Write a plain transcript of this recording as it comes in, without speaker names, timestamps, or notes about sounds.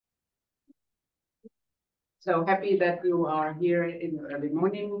So happy that you are here in the early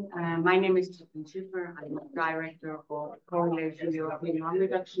morning. My name is Stefan Schiffer. I'm a director for Correlation European Harm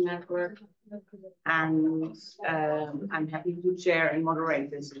Reduction Network, and I'm happy to chair and moderate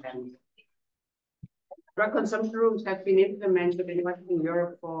this event. Drug consumption rooms have been implemented in Western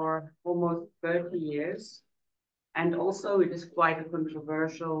Europe for almost 30 years. And also it is quite a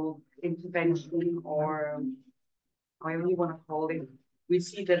controversial intervention, or however you want to call it. We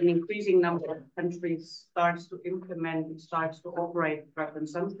see that an increasing number of countries starts to operate drug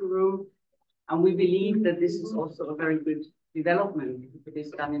consumption room. And we believe that this is also a very good development if it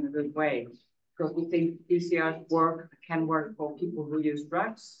is done in a good way. Because we think DCRs can work for people who use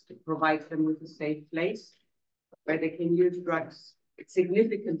drugs. It provides them with a safe place where they can use drugs. It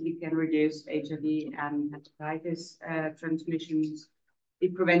significantly can reduce HIV and hepatitis transmissions.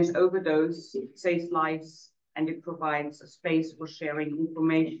 It prevents overdose, it saves lives, and it provides a space for sharing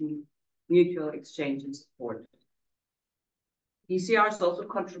information, mutual exchange, and support. DCRs also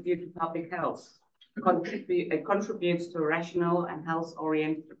contribute to public health. It contributes to a rational and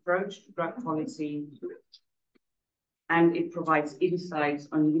health-oriented approach to drug policy, and it provides insights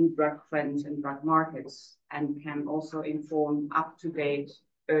on new drug trends and drug markets, and can also inform up-to-date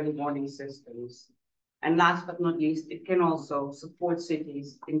early warning systems. And last but not least, it can also support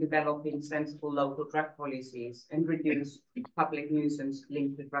cities in developing sensible local drug policies and reduce public nuisance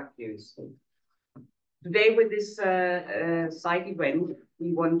linked to drug use. Today, with this side event,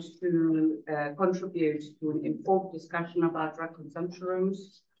 we want to contribute to an informed discussion about drug consumption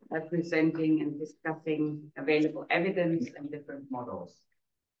rooms, presenting and discussing available evidence and different models.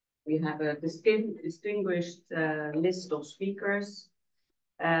 We have a distinguished list of speakers,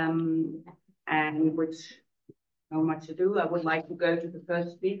 and which, not much ado, I would like to go to the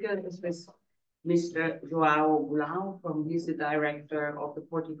first speaker. This is Mr. João Goulão, he's the director of the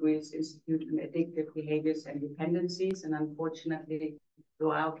Portuguese Institute on Addictive Behaviors and Dependencies, and unfortunately,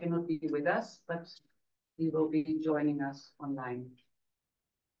 João cannot be with us, but he will be joining us online.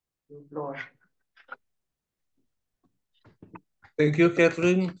 The floor. Thank you,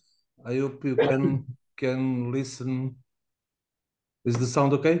 Catherine. I hope you can listen. Is the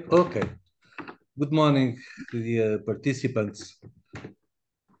sound okay? Okay. Good morning, dear participants.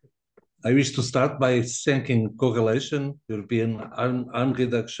 I wish to start by thanking Correlation, European Harm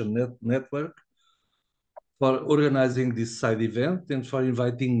Reduction Network, for organizing this side event and for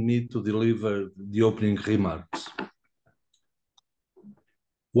inviting me to deliver the opening remarks.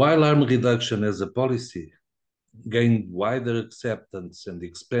 While harm reduction as a policy gained wider acceptance and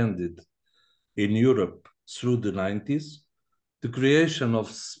expanded in Europe through the 90s, the creation of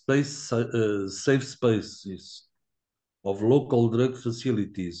safe spaces of local drug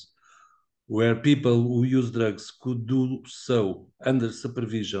facilities where people who use drugs could do so under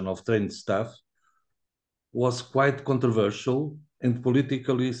supervision of trained staff was quite controversial and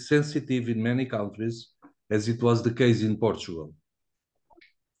politically sensitive in many countries, as it was the case in Portugal.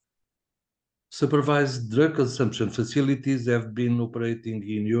 Supervised drug consumption facilities have been operating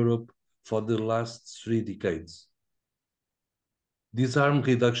in Europe for the last 3 decades. These harm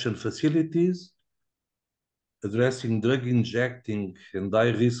reduction facilities, addressing drug injecting and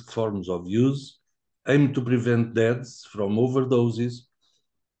high-risk forms of use, aim to prevent deaths from overdoses,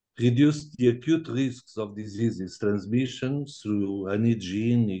 reduce the acute risks of diseases transmission through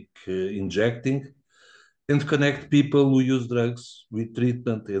unhygienic injecting, and connect people who use drugs with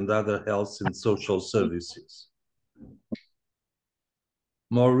treatment and other health and social services.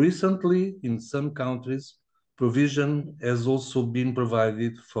 More recently, in some countries, provision has also been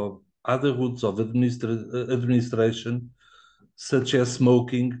provided for other routes of administration, such as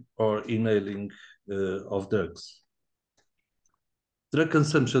smoking or inhaling of drugs. Drug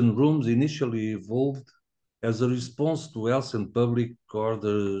consumption rooms initially evolved as a response to health and public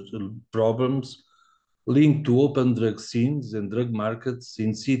order problems linked to open drug scenes and drug markets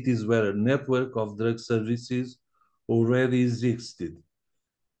in cities where a network of drug services already existed,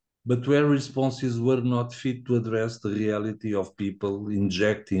 but where responses were not fit to address the reality of people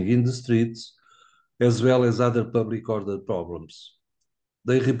injecting in the streets, as well as other public order problems.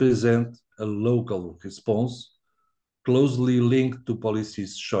 They represent a local response closely linked to policy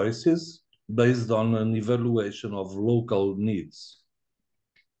choices based on an evaluation of local needs.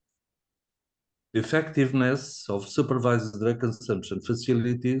 Effectiveness of supervised drug consumption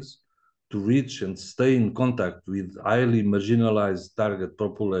facilities to reach and stay in contact with highly marginalized target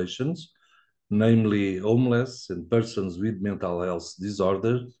populations, namely homeless and persons with mental health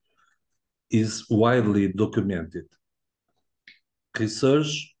disorders, is widely documented.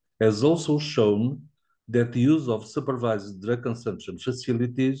 Research has also shown that the use of supervised drug consumption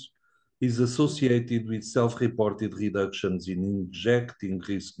facilities is associated with self-reported reductions in injecting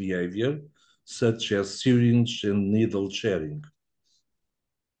risk behavior, such as syringe and needle sharing.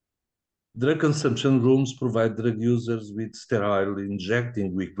 Drug consumption rooms provide drug users with sterile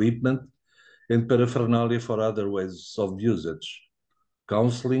injecting equipment and paraphernalia for other ways of usage,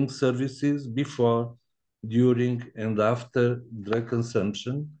 counseling services before, during, and after drug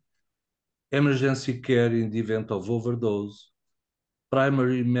consumption, emergency care in the event of overdose,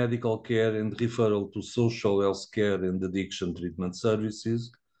 primary medical care and referral to social health care and addiction treatment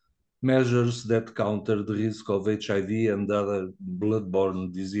services, measures that counter the risk of HIV and other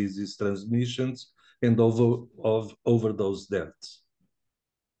blood-borne diseases transmissions and of overdose deaths.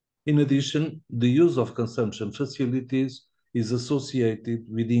 In addition, the use of consumption facilities is associated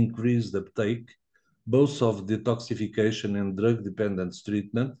with increased uptake, both of detoxification and drug dependence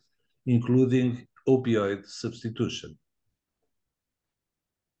treatment, including opioid substitution.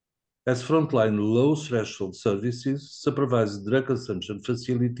 As frontline low-threshold services, supervised drug consumption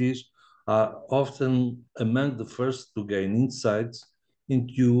facilities are often among the first to gain insights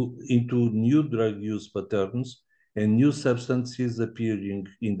into new drug use patterns and new substances appearing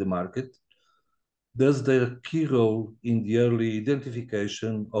in the market, thus their key role in the early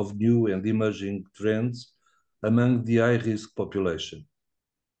identification of new and emerging trends among the high-risk population.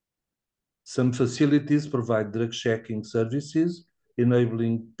 Some facilities provide drug checking services,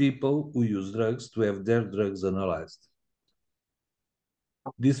 enabling people who use drugs to have their drugs analyzed.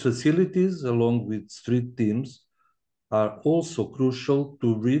 These facilities, along with street teams, are also crucial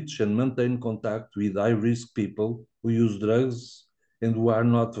to reach and maintain contact with high-risk people who use drugs and who are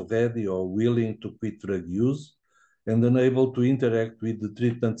not ready or willing to quit drug use and unable to interact with the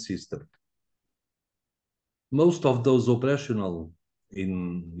treatment system. Most of those operational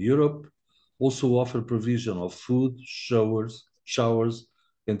in Europe also offer provision of food, showers,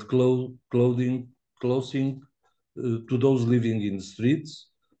 and clothing to those living in the streets,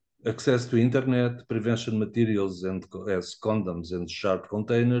 access to internet, prevention materials as condoms and sharp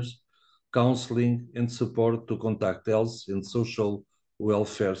containers, counseling and support to contact health and social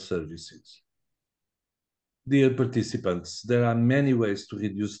welfare services. Dear participants, there are many ways to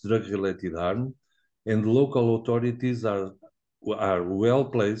reduce drug-related harm, and local authorities are well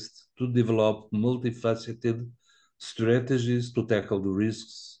placed to develop multifaceted strategies to tackle the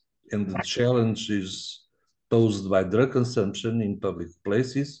risks and the challenges posed by drug consumption in public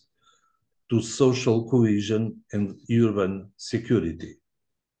places, to social cohesion and urban security.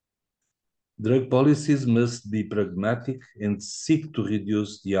 Drug policies must be pragmatic and seek to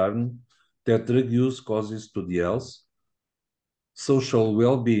reduce the harm that drug use causes to the health, social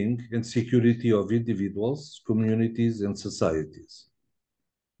well-being, and security of individuals, communities, and societies.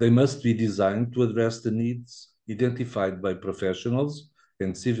 They must be designed to address the needs identified by professionals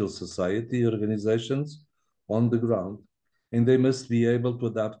and civil society organizations on the ground, and they must be able to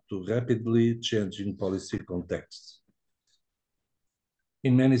adapt to rapidly changing policy contexts.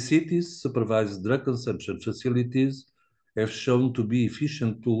 In many cities, supervised drug consumption facilities have shown to be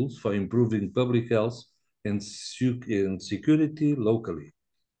efficient tools for improving public health and security locally,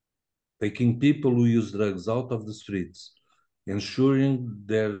 taking people who use drugs out of the streets, ensuring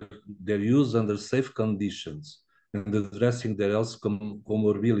their use under safe conditions, and addressing their health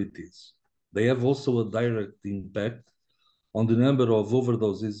comorbidities. They have also a direct impact on the number of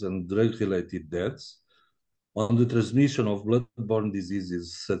overdoses and drug-related deaths, on the transmission of blood-borne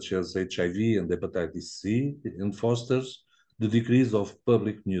diseases such as HIV and hepatitis C, and fosters the decrease of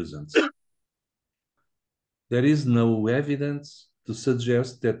public nuisance. There is no evidence to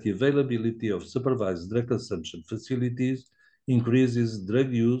suggest that the availability of supervised drug consumption facilities increases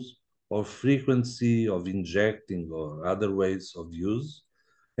drug use or frequency of injecting or other ways of use,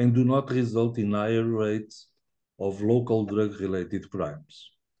 and do not result in higher rates of local drug-related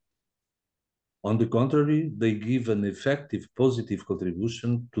crimes. On the contrary, they give an effective positive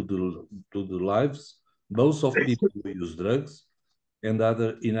contribution to the lives both of people who use drugs and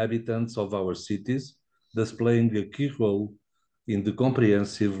other inhabitants of our cities, thus playing a key role in the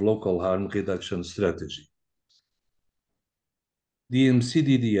comprehensive local harm reduction strategy. The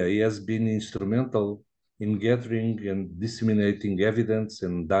MCDDA has been instrumental in gathering and disseminating evidence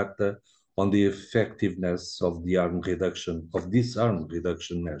and data on the effectiveness of this harm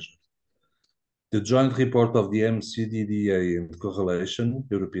reduction measure. The joint report of the MCDDA and Correlation,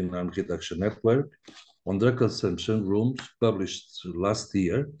 European Harm Reduction Network, on drug consumption rooms, published last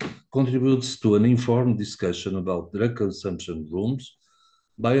year, contributes to an informed discussion about drug consumption rooms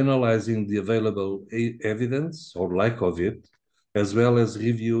by analyzing the available evidence or lack of it, as well as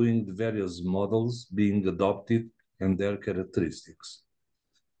reviewing the various models being adopted and their characteristics.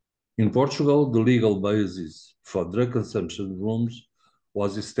 In Portugal, the legal basis for drug consumption rooms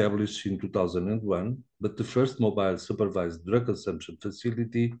was established in 2001, but the first mobile supervised drug consumption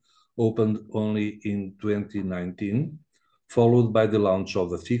facility opened only in 2019, followed by the launch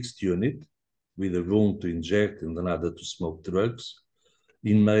of a fixed unit with a room to inject and another to smoke drugs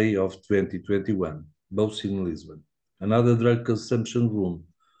in May of 2021, both in Lisbon. Another drug consumption room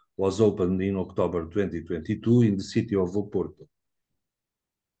was opened in October 2022 in the city of Oporto.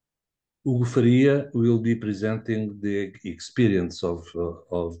 Hugo Faria will be presenting the experience of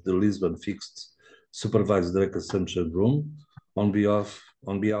the Lisbon Fixed Supervised Drug Consumption Room on behalf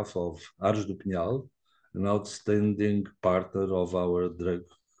of Ares do Pinhal, an outstanding partner of our drug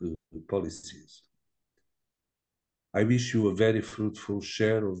policies. I wish you a very fruitful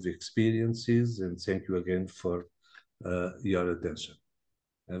share of the experiences and thank you again for your attention.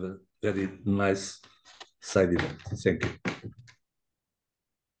 Have a very nice side event. Thank you.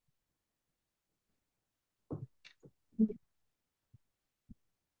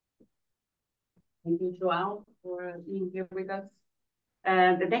 Thank you, João, for being here with us.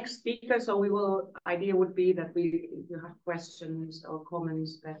 The next speaker, idea would be that if you have questions or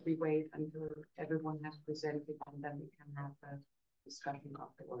comments, that we wait until everyone has presented and then we can have a discussion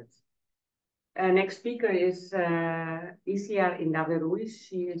afterwards. Next speaker is DCR Ruiz.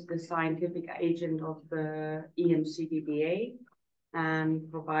 She is the scientific agent of the EMCDDA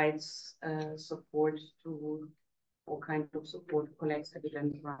and provides support to all kinds of support, collects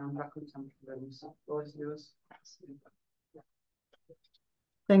evidence around drug consumption. So, floor is yours.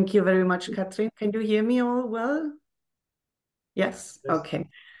 Thank you very much, Katrin. Can you hear me all well? Yes? Yes. Okay.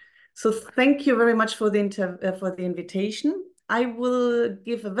 So thank you very much for the invitation. I will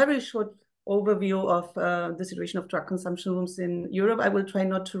give a very short overview of the situation of drug consumption rooms in Europe. I will try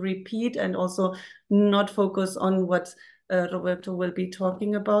not to repeat and also not focus on what Roberto will be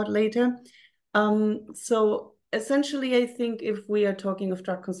talking about later. So essentially, I think if we are talking of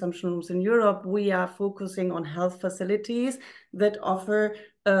drug consumption rooms in Europe, we are focusing on health facilities that offer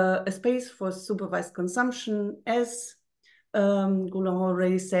a space for supervised consumption. As Goulon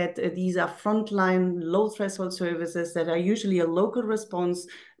already said, these are frontline, low-threshold services that are usually a local response,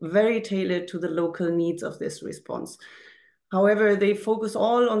 very tailored to the local needs of this response. However, they focus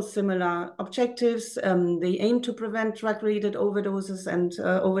all on similar objectives. They aim to prevent drug-related overdoses and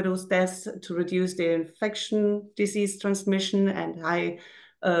overdose deaths, to reduce their infection, disease transmission, and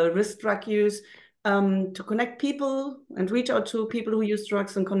high-risk drug use, to connect people and reach out to people who use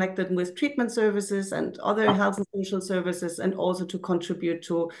drugs and connect them with treatment services and other health and social services, and also to contribute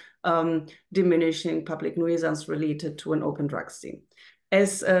to diminishing public nuisance related to an open drug scene.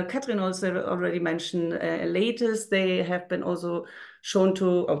 As Katrin also already mentioned, latest, they have been also shown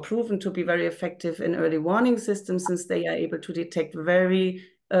to or proven to be very effective in early warning systems, since they are able to detect very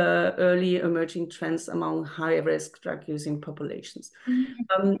early emerging trends among high-risk drug-using populations.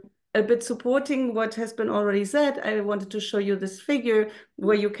 A bit supporting what has been already said, I wanted to show you this figure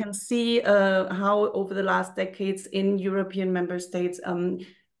where you can see how over the last decades in European member states,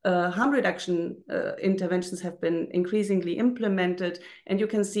 harm reduction interventions have been increasingly implemented. And you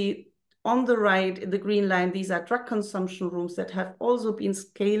can see on the right, the green line, these are drug consumption rooms that have also been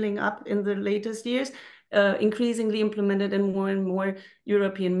scaling up in the latest years, increasingly implemented in more and more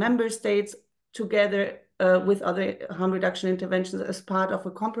European member states, together with other harm reduction interventions as part of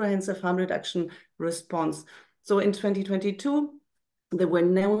a comprehensive harm reduction response. So in 2022, there were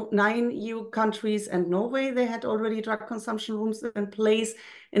 9 EU countries and Norway. They had already drug consumption rooms in place.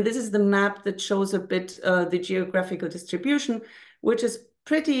 And this is the map that shows a bit the geographical distribution, which is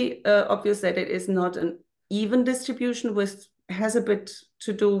pretty obvious that it is not an even distribution, which has a bit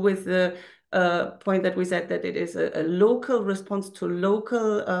to do with the point that we said that it is a local response to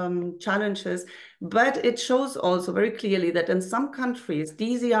local challenges. But it shows also very clearly that in some countries,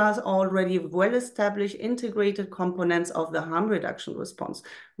 DCRs are already well-established integrated components of the harm reduction response.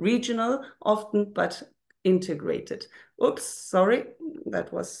 Regional often, but integrated. Oops, sorry,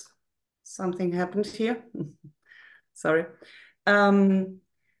 that was something happened here. Sorry.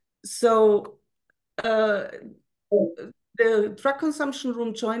 The drug consumption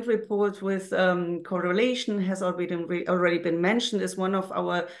room joint report with correlation has already been mentioned as one of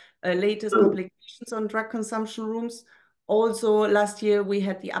our latest publications on drug consumption rooms. Also, last year, we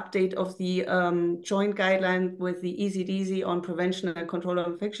had the update of the joint guideline with the ECDC on prevention and control of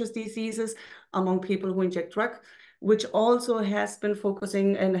infectious diseases among people who inject drug, which also has been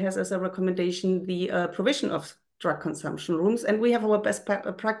focusing and has as a recommendation the provision of drug consumption rooms. And we have our best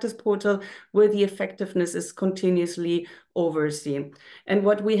practice portal where the effectiveness is continuously overseen. And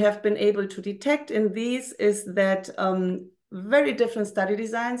what we have been able to detect in these is that very different study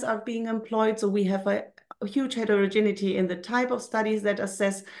designs are being employed. So we have a huge heterogeneity in the type of studies that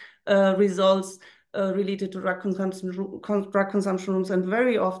assess results related to drug consumption rooms, and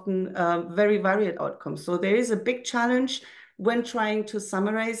very often very varied outcomes. So there is a big challenge when trying to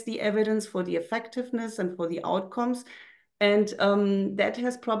summarize the evidence for the effectiveness and for the outcomes. And that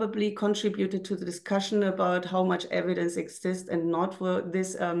has probably contributed to the discussion about how much evidence exists and not for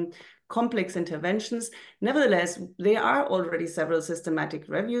this complex interventions. Nevertheless, there are already several systematic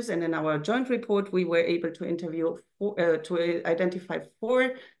reviews, and in our joint report, we were able to to identify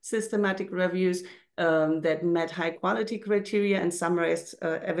 4 systematic reviews that met high quality criteria and summarized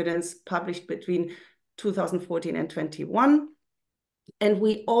evidence published between 2014 and 21. And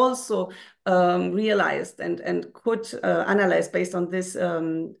we also realized and could analyze based on this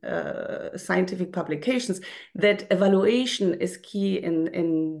scientific publications that evaluation is key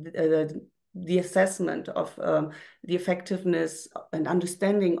in the assessment of the effectiveness and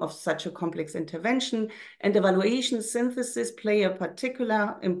understanding of such a complex intervention. And evaluation synthesis play a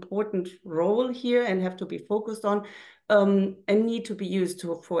particular important role here and have to be focused on and need to be used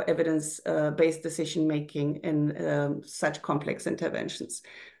for evidence-based decision-making in such complex interventions.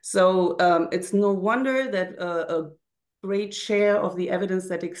 So it's no wonder that a great share of the evidence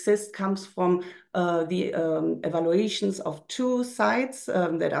that exists comes from the evaluations of 2 sites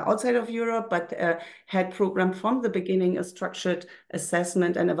that are outside of Europe, but had programmed from the beginning a structured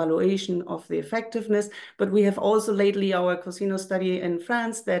assessment and evaluation of the effectiveness. But we have also lately our Cosino study in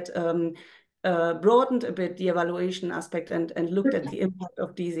France that broadened a bit the evaluation aspect and looked at the impact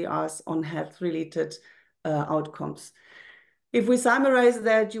of DCRs on health-related outcomes. If we summarize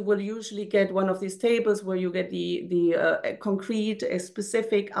that, you will usually get one of these tables where you get the concrete,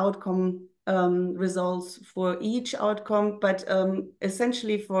 specific outcome results for each outcome. But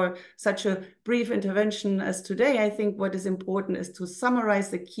essentially for such a brief intervention as today, I think what is important is to summarize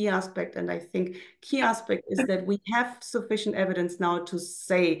the key aspect. And I think key aspect is that we have sufficient evidence now to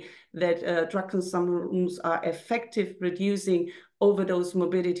say that drug consumption rooms are effective reducing overdose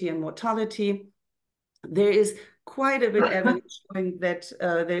morbidity and mortality. There is quite a bit of evidence showing that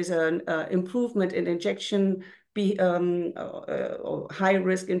there's an improvement in injection or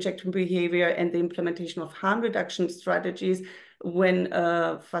high-risk injection behavior and the implementation of harm reduction strategies when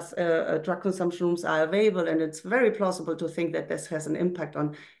drug consumption rooms are available. And it's very plausible to think that this has an impact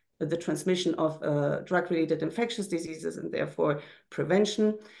on the transmission of drug-related infectious diseases and therefore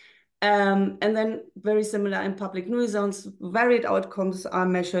prevention. And then very similar in public nuisance, varied outcomes are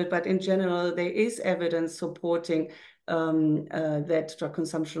measured, but in general, there is evidence supporting that drug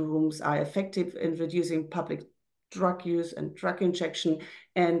consumption rooms are effective in reducing public drug use and drug injection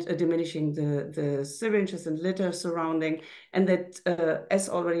and diminishing the syringes and litter surrounding. And that, as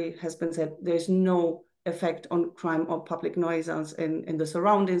already has been said, there's no effect on crime or public nuisance in the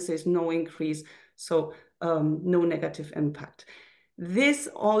surroundings. There's no increase, so no negative impact. This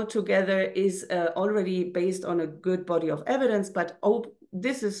altogether is already based on a good body of evidence, but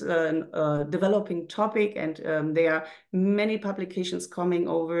this is a developing topic, and there are many publications coming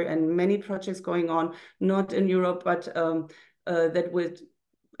over and many projects going on, not in Europe, but that would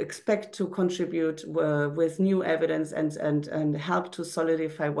expect to contribute with new evidence and help to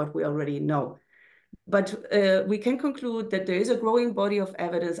solidify what we already know. But we can conclude that there is a growing body of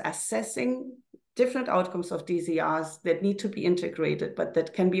evidence assessing different outcomes of DCRs that need to be integrated, but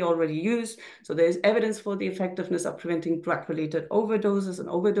that can be already used. So there's evidence for the effectiveness of preventing drug-related overdoses and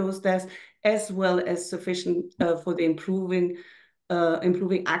overdose deaths, as well as sufficient for the improving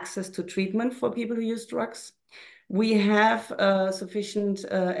access to treatment for people who use drugs. We have sufficient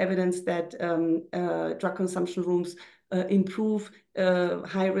evidence that drug consumption rooms improve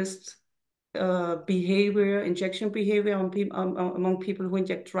high-risk behavior, injection behavior among people who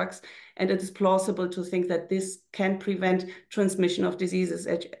inject drugs. And it is plausible to think that this can prevent transmission of diseases,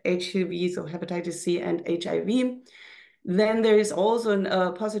 HCV, so hepatitis C and HIV. Then there is also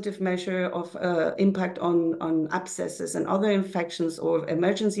a positive measure of impact on abscesses and other infections or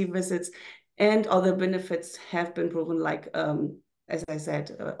emergency visits, and other benefits have been proven, like as I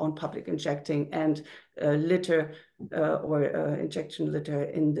said, on public injecting and litter or injection litter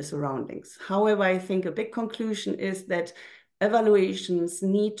in the surroundings. However, I think a big conclusion is that evaluations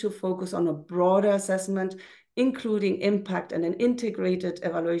need to focus on a broader assessment, including impact and an integrated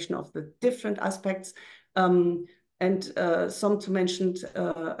evaluation of the different aspects. And some to mention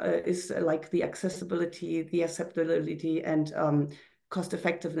is like the accessibility, the acceptability, and cost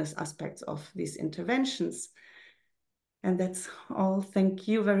effectiveness aspects of these interventions. And that's all. Thank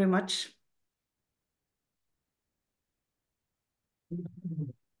you very much.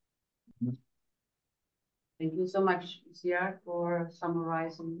 Thank you so much, DCR, for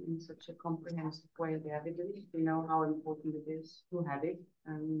summarizing in such a comprehensive way the evidence. We know how important it is to have it.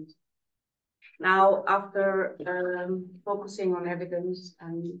 And now, after focusing on evidence,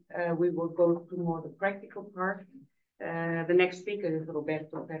 and we will go to more the practical part. The next speaker is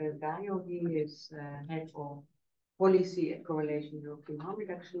Roberto Perez-Gallo. He is head of Policy and Correlation European Harm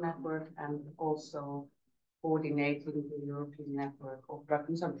Reduction Network and also coordinating the European Network of Drug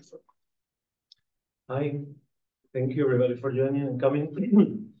Consumption. Hi, thank you everybody for joining and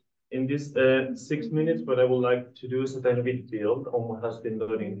coming. In this 6 minutes, what I would like to do is a tiny bit build on what has been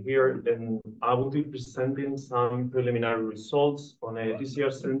done in here, and I will be presenting some preliminary results on a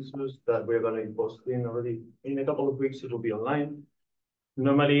DCR census that we're going to be posting already in a couple of weeks. It will be online.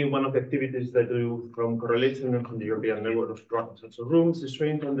 Normally, one of the activities that I do from correlation and from the European Network of Drug Consumption Rooms is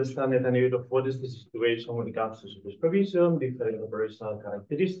trying to understand a tiny bit of what is the situation when it comes to service provision, different operational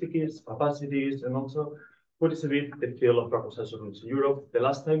characteristics, capacities, and also what is a bit the field of drug consumption rooms in Europe. The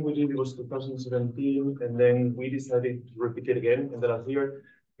last time we did it was 2017, and then we decided to repeat it again in the last year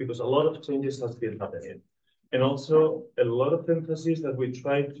because a lot of changes has been happening. And also a lot of emphasis that we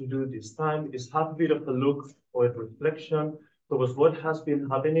try to do this time is have a bit of a look or a reflection towards what has been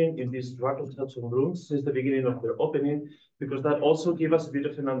happening in these drug consumption rooms since the beginning of their opening, because that also gives us a bit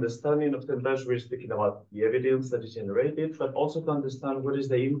of an understanding of the times we're speaking about the evidence that is generated, but also to understand what is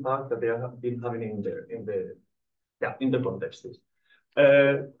the impact that they have been having in the context.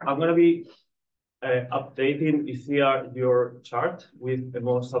 I'm going to be updating ECR your chart with the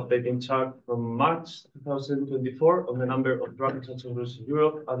most updating chart from March 2024 on the number of drug consumption rooms in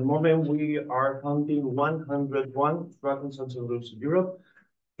Europe. At the moment, we are counting 101 drug consumption rooms in Europe.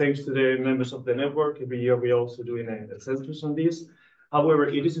 Thanks to the members of the network, every year we are also doing a census on this. However,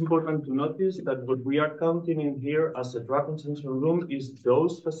 it is important to notice that what we are counting in here as a drug consumption room is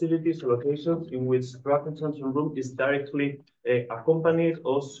those facilities or locations in which drug consumption room is directly accompanied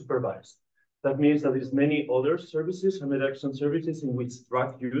or supervised. That means that there's many other services and reduction services in which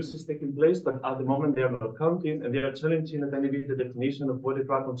drug use is taking place, but at the moment they are not counting and they are challenging at any bit the definition of what a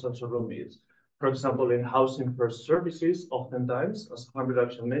drug consumption room is. For example, in housing first services, oftentimes as a harm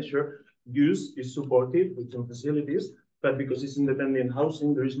reduction measure, use is supported with some facilities, but because it's independent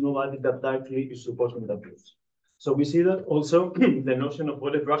housing, there is nobody that directly is supporting that use. So we see that also the notion of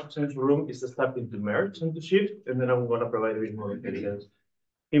what a drug consumption room is starting to merge and to shift, and then I'm going to provide a bit more evidence.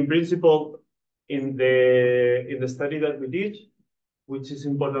 In principle, in the study that we did, which is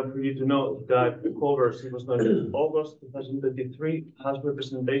important for you to know that covers, it was done in August 2023, has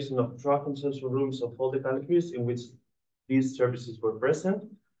representation of drug consumption rooms of all the countries in which these services were present.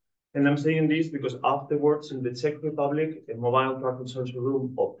 And I'm saying this because afterwards in the Czech Republic, a mobile drug consumption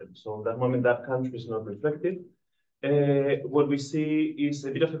room opened. So at that moment, that country is not reflected. What we see is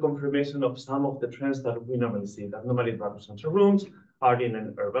a bit of a confirmation of some of the trends that we normally see, that normally drug consumption rooms are in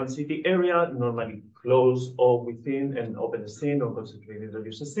an urban city area, normally close or within an open scene or concentrated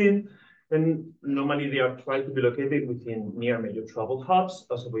reduced scene. And normally they are trying to be located within near major travel hubs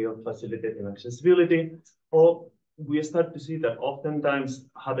as a way of facilitating accessibility. Or we start to see that oftentimes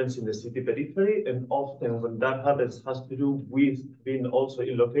happens in the city periphery, and often when that happens has to do with being also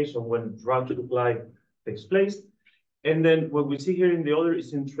in location when drug supply takes place. And then what we see here in the other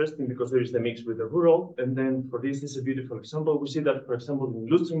is interesting because there is the mix with the rural. And then for this is a beautiful example. We see that, for example, in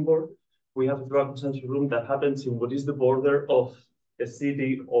Luxembourg, we have a drug consumption room that happens in what is the border of a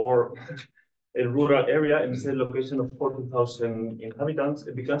city or a rural area in a location of 40,000 inhabitants.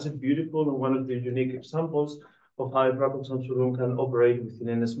 It becomes a beautiful and one of the unique examples of how a drug consumption room can operate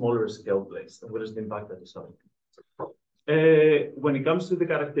within a smaller scale place and what is the impact that is having. When it comes to the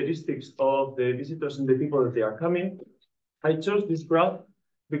characteristics of the visitors and the people that they are coming, I chose this graph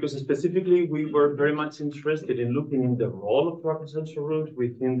because specifically we were very much interested in looking in the role of drug consumption rooms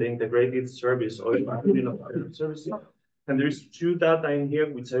within the integrated service or services. And there's two data in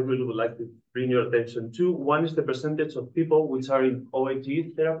here which I really would like to bring your attention to. One is the percentage of people which are in OAT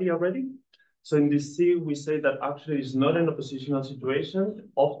therapy already. So in this C, we say that actually it's not an oppositional situation.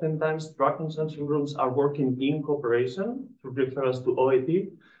 Oftentimes, drug consumption rooms are working in cooperation to refer us to OAT.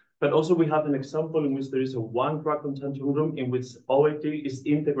 But also we have an example in which there is a one drug consumption room in which OAT is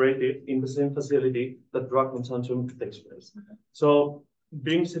integrated in the same facility that drug consumption takes place. So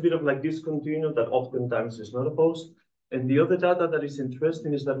brings a bit of like this continuum that oftentimes is not opposed. And the other data that is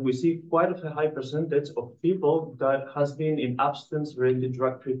interesting is that we see quite a high percentage of people that has been in abstinence-related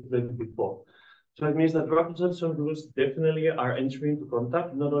drug treatment before. So it means that drug consumption rooms definitely are entering into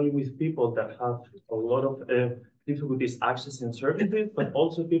contact, not only with people that have a lot of difficulties accessing services, but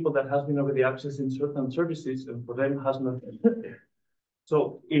also people that have been already accessing certain services and for them has not been.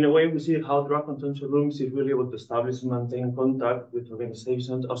 So in a way, we see how drug consumption rooms is really able to establish and maintain contact with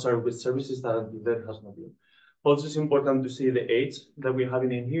organizations, with services that that has not been. Also, it's important to see the aids that we're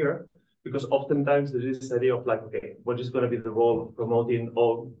having in here, because oftentimes there is this idea of like, okay, what is going to be the role of promoting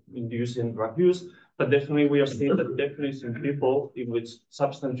or inducing drug use? But definitely we are seeing that definitely in people in which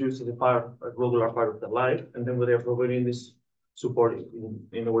substance use is a regular part of their life, and then they are providing this support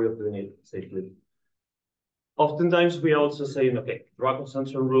in a way of doing it safely. Oftentimes we are also saying, okay, drug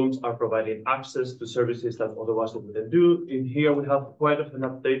consumption rooms are providing access to services that otherwise we wouldn't do. In here, we have quite an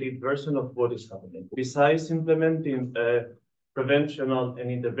updated version of what is happening. Besides implementing preventional and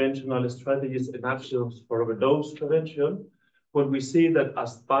interventional strategies and actions for overdose prevention, what we see that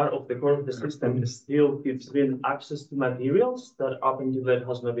as part of the core of the system still keeps being access to materials that up until that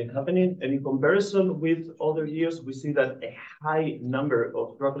has not been happening. And in comparison with other years, we see that a high number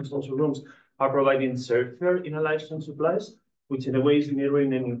of drug consumption rooms are providing surface inhalation supplies, which in a way is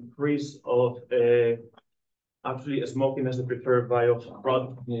mirroring an increase of actually smoking as the preferred way of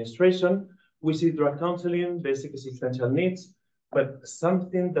drug administration. We see drug counseling, basic existential needs, but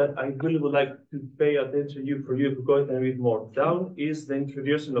something that I really would like to pay attention for you to go a bit more down is the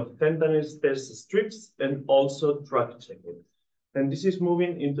introduction of fentanyl test strips and also drug checking. And this is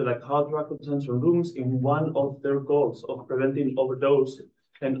moving into like how drug consumption rooms in one of their goals of preventing overdose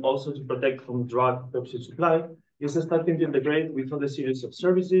and also to protect from drug toxic supply is starting to integrate with other series of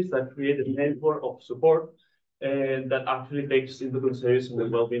services that create a network of support that actually takes into consideration the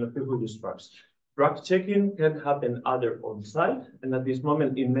well-being of people who use drugs. Drug checking can happen either on site, and at this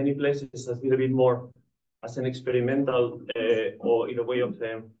moment, in many places, has been a bit more as an experimental or in a way of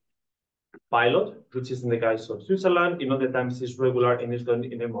pilot, which is in the case of Switzerland. In other times, it's regular and it's done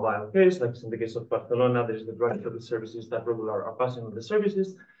in a mobile case, like in the case of Barcelona, there's the drug services that regular are passing on the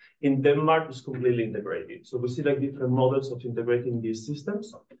services. In Denmark, it's completely integrated. So we see like different models of integrating these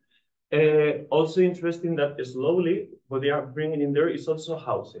systems. Also interesting that slowly what they are bringing in there is also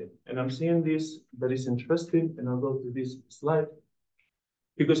housing. And I'm seeing this that is interesting, and I'll go to this slide.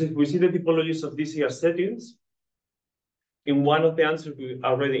 Because if we see the typologies of DCR settings, in one of the answers we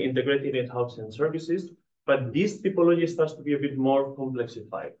already integrated in housing services, but this typology starts to be a bit more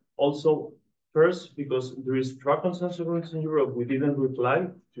complexified. Also, first, because there is drug consumption rooms in Europe, we didn't reply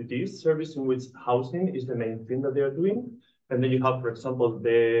to this service in which housing is the main thing that they are doing. And then you have, for example,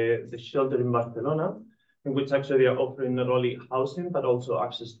 the shelter in Barcelona, in which actually they are offering not only housing, but also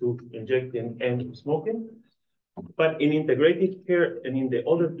access to injecting and smoking. But in integrated care and in the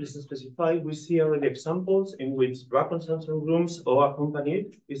other places specified, we see already examples in which drug consumption rooms or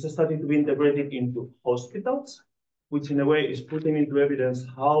accompanied is starting to be integrated into hospitals, which in a way is putting into evidence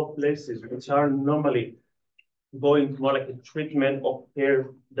how places which are normally going more like a treatment of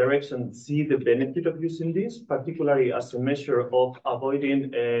care direction see the benefit of using this, particularly as a measure of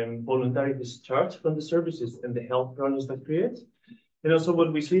avoiding voluntary discharge from the services and the health problems that creates. And also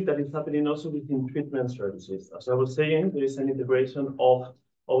what we see that is happening also within treatment services. As I was saying, there is an integration of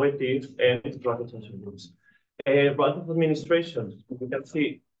OAT and drug consumption rooms. Route of administration, we can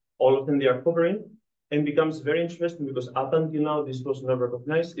see all of them they are covering, and becomes very interesting because up until now, this was not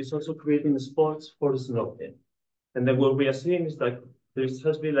recognized. It's also creating spots for smoking. And then what we are seeing is like, there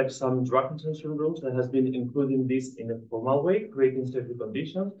has been like some drug consumption rooms that has been including this in a formal way, creating safety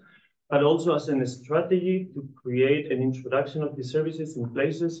conditions, but also as a strategy to create an introduction of these services in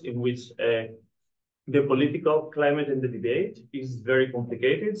places in which the political climate and the debate is very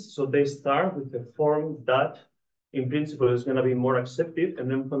complicated. So they start with a form that in principle is going to be more accepted,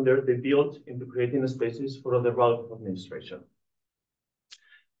 and then from there they build into creating spaces for other routes of administration.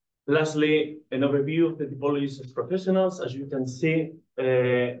 Lastly, an overview of the typologies of professionals. As you can see,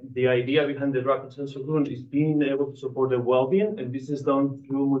 the idea behind the drug consumption room is being able to support the well-being, and this is done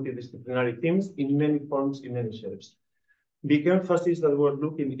through multidisciplinary teams in many forms, in many shapes. Big emphasis that we're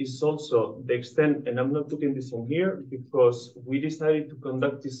looking is also the extent, and I'm not putting this in here because we decided to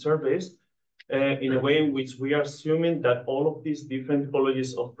conduct these surveys in a way in which we are assuming that all of these different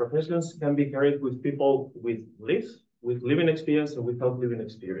typologies of professions can be carried with people with living experience and without living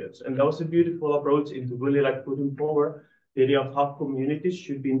experience. And that was a beautiful approach into really like putting forward the idea of how communities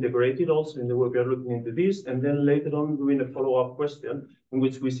should be integrated also in the way we are looking into this. And then later on doing a follow-up question in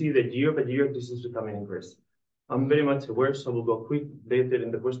which we see that year by year, this is becoming increased. I'm very much aware, so we'll go quick later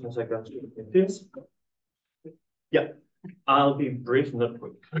in the questions I can see in this. Yeah, I'll be brief, not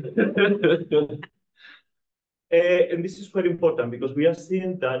quick. And this is quite important because we are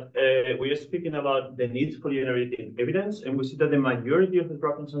seeing that we are speaking about the need for generating evidence, and we see that the majority of the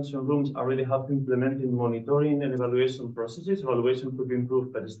drug consumption rooms already have implemented monitoring and evaluation processes. Evaluation could be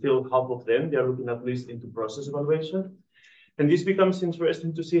improved, but still half of them, they are looking at least into process evaluation. And this becomes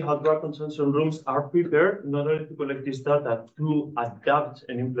interesting to see how drug consumption rooms are prepared not only to collect this data, to adapt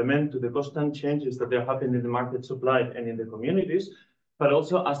and implement to the constant changes that are happening in the market supply and in the communities, but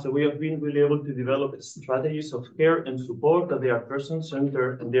also as a way of being really able to develop strategies of care and support that they are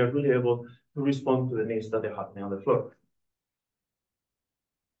person-centered and they are really able to respond to the needs that are happening on the floor.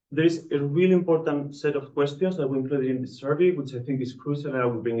 There is a really important set of questions that we included in the survey, which I think is crucial, and I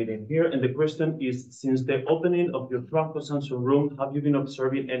will bring it in here. And the question is, since the opening of your drug consumption room, have you been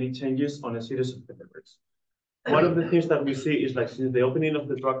observing any changes on a series of categories? One of the things that we see is, like, since the opening of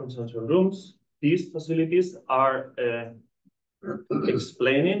the drug consumption rooms, these facilities are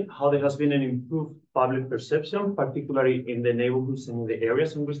explaining how there has been an improved public perception, particularly in the neighborhoods and in the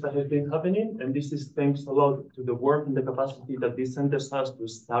areas in which that has been happening. And this is thanks a lot to the work and the capacity that these centers has to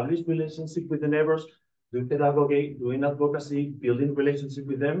establish relationship with the neighbors, do pedagogy, doing advocacy, building relationship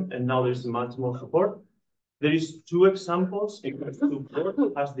with them, and now there's much more support. There is 2 examples in which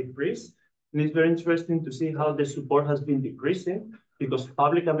support has decreased, and it's very interesting to see how the support has been decreasing because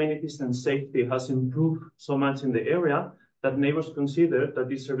public amenities and safety has improved so much in the area that neighbors consider that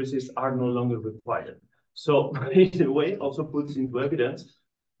these services are no longer required. So in a way, also puts into evidence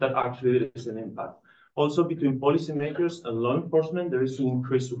that actually there is an impact. Also between policymakers and law enforcement, there is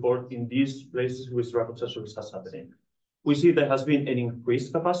increased support in these places with drug consumption is happening. We see there has been an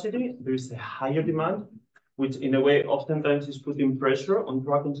increased capacity, there is a higher demand, which in a way oftentimes is putting pressure on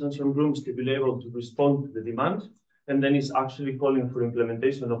drug consumption rooms to be able to respond to the demand. And then it's actually calling for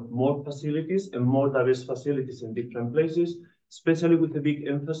implementation of more facilities and more diverse facilities in different places, especially with a big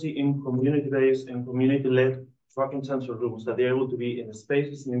emphasis in community-based and community-led drug consumption rooms, that they're able to be in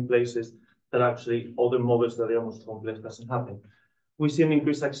spaces and in places that actually other models that are most complex doesn't happen. We see an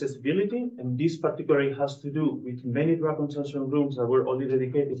increased accessibility, and this particularly has to do with many drug consumption rooms that were only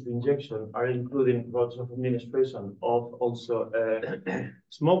dedicated to injection are including routes of administration of also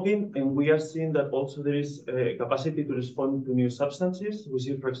smoking, and we are seeing that also there is a capacity to respond to new substances. We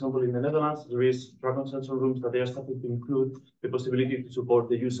see, for example, in the Netherlands, there is drug consumption rooms that they are starting to include the possibility to support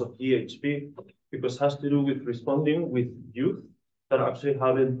the use of EHP, because it has to do with responding with youth that are actually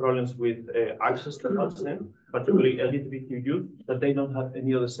having problems with access to housing, particularly LGBTQ youth, that they don't have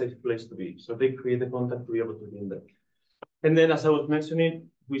any other safe place to be. So they create the contact to be able to be in there. And then, as I was mentioning,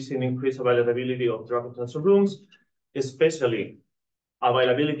 we see an increased availability of drug consumption rooms, especially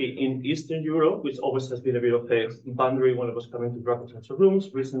availability in Eastern Europe, which always has been a bit of a boundary when it was coming to drug consumption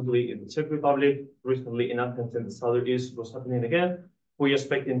rooms. Recently in the Czech Republic, recently in Athens and the Southeast was happening again. We are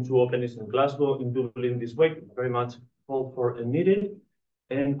expecting 2 openings in Glasgow, in Dublin this week, very much called for and needed.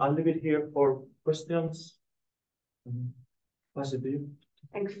 And I'll leave it here for questions. Pass it to you.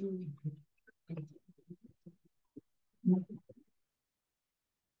 Thank you.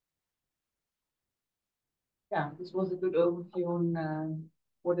 Yeah, this was a good overview on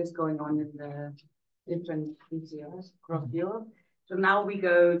what is going on in the different DCRs across Europe. So now we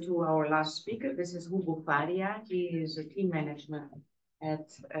go to our last speaker. This is Hugo Faria. He is a team management at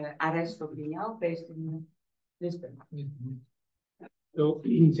Arresto Criminal based in Lisbon. So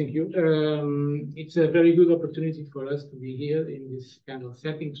thank you. It's a very good opportunity for us to be here in this kind of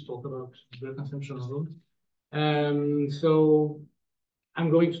setting to talk about drug consumption rooms. So I'm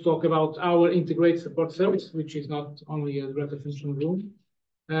going to talk about our integrated support service, which is not only a drug consumption room.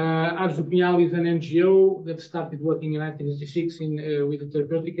 Arresto Criminal is an NGO that started working in 1986 with the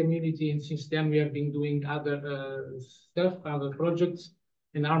therapeutic community, and since then we have been doing other stuff, other projects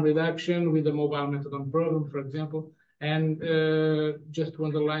in harm reduction with the mobile methadone program, for example. And just to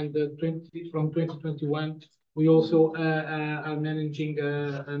underline, from 2021, we also are managing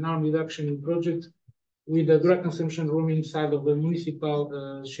an harm reduction project with a drug consumption room inside of the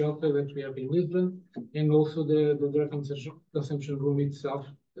municipal shelter that we have in Lisbon, and also the drug consumption room itself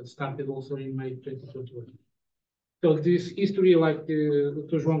that started also in May 2021. So this history, like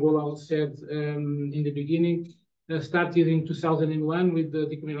Dr. João Golão said in the beginning, started in 2001 with the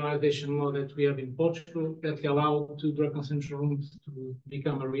decriminalization law that we have in Portugal that allowed drug consumption rooms to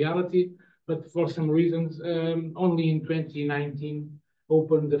become a reality. But for some reasons, only in 2019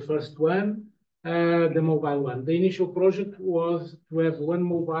 opened the first one, the mobile one. The initial project was to have one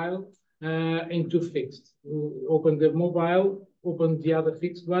mobile and 2 fixed. We opened the mobile, opened the other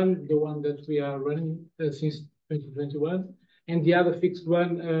fixed one, the one that we are running since 2021, and the other fixed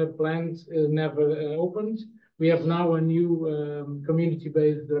one planned never opened. We have now a new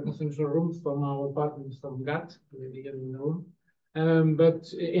community-based drug consumption room from our partners from GAT, here in the room,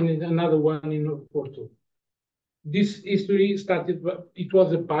 but in another one in Porto. This history started, it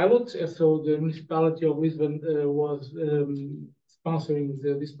was a pilot, so the municipality of Lisbon was sponsoring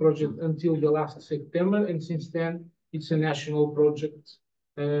this project until the last September, and since then It's a national project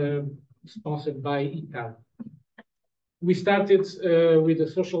sponsored by ICAR. We started with a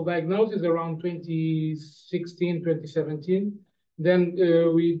social diagnosis around 2016, 2017. Then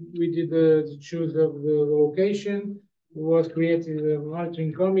we did the choose of the location, was created a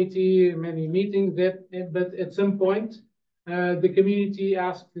monitoring committee, many meetings, but at some point, the community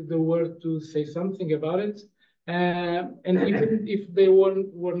asked the world to say something about it. And even if they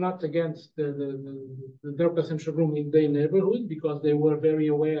were not against the drug consumption room in their neighborhood, because they were very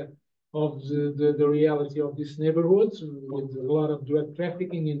aware of the reality of these neighborhoods with a lot of drug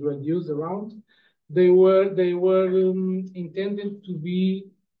trafficking and drug use around, they were intended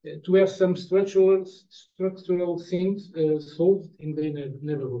to have some structural things solved in the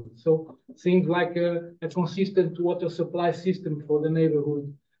neighborhood. So things like a consistent water supply system for the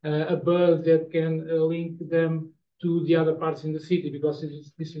neighborhood, a bus that can link them to the other parts in the city, because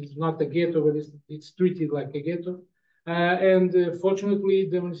this is not a ghetto, but it's treated like a ghetto. Fortunately,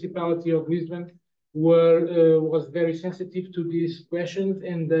 the municipality of Lisbon was very sensitive to these questions,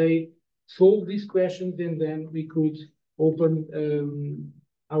 and they solved these questions, and then we could open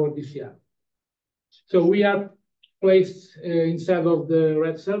our DCR. So we are placed inside of the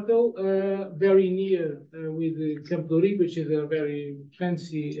red circle, very near with Campo Rico, which is a very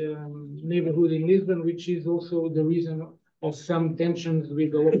fancy neighborhood in Lisbon, which is also the reason of some tensions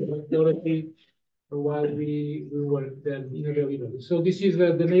with the local authority while we were there in a very early. So this is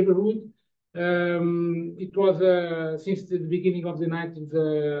the neighborhood. It was since the beginning of the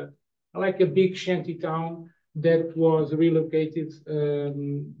 90s like a big shanty town that was relocated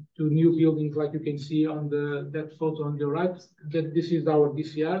to new buildings, like you can see on that photo on the right. This is our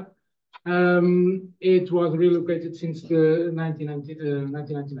DCR. It was relocated since the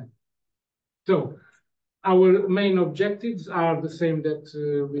 1999. So our main objectives are the same that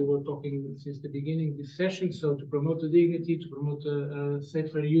we were talking since the beginning of this session. So to promote the dignity, to promote a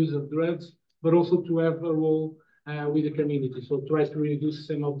safer use of drugs, but also to have a role with the community. So try to reduce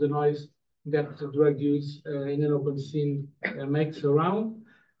some of the noise that drug use in an open scene makes around.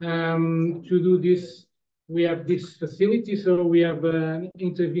 To do this, we have this facility. So we have an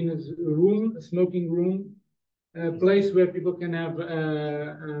intravenous room, a smoking room, a place where people can have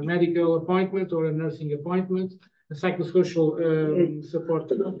a medical appointment or a nursing appointment, a psychosocial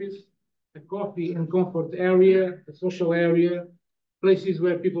support office, a coffee and comfort area, a social area, places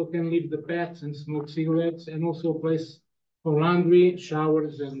where people can leave the pets and smoke cigarettes, and also a place for laundry,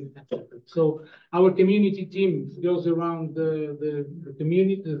 showers, and etc. So our community team goes around the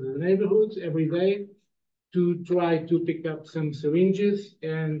community, the neighborhoods every day to try to pick up some syringes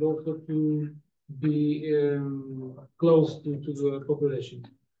and also to be close to the population.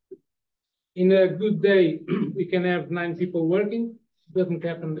 In a good day, we can have 9 people working. Doesn't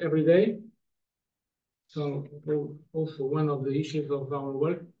happen every day. So also one of the issues of our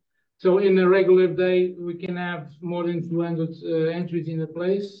work. So in a regular day, we can have more than 200 entries in a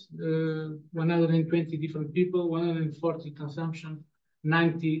place, 120 different people, 140 consumption,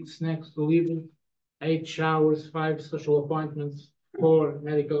 90 snacks delivered, 8 showers, 5 social appointments, 4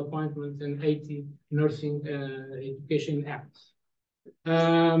 medical appointments, and 80 nursing education acts.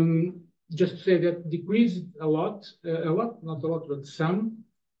 Just to say that decreased a lot, not a lot, but some,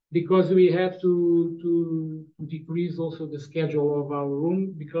 because we had to decrease also the schedule of our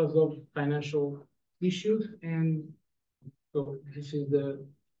room because of financial issues, and so this is the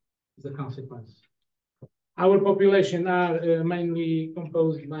consequence. Our population are mainly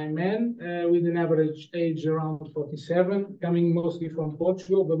composed by men with an average age around 47, coming mostly from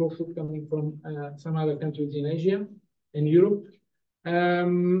Portugal, but also coming from some other countries in Asia and Europe.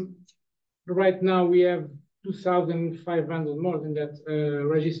 Right now we have 2,500, more than that,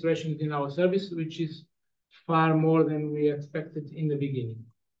 registrations in our service, which is far more than we expected in the beginning.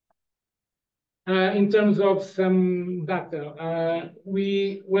 In terms of some data,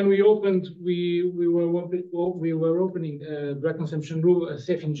 when we opened, we were opening a drug consumption room, a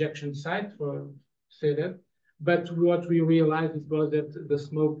safe injection site, for say that. But what we realized was that the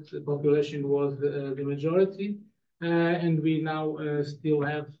smoked population was the majority, and we now still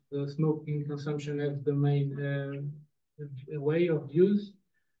have smoking consumption as the main way of use.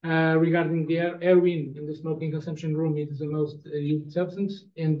 Regarding the heroin in the smoking consumption room, it is the most used substance,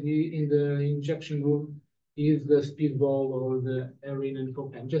 and in the injection room is the speedball or the heroin and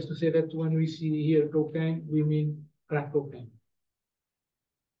cocaine. Just to say that when we see here cocaine, we mean crack cocaine.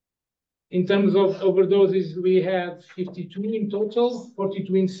 In terms of overdoses, we had 52 in total,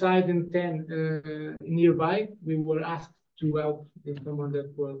 42 inside and 10 nearby. We were asked to help someone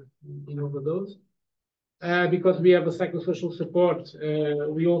that was in overdose. because we have a psychosocial support,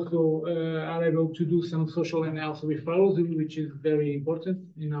 we also are able to do some social and health referrals, which is very important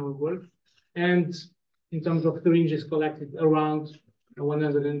in our work. And in terms of syringes collected, around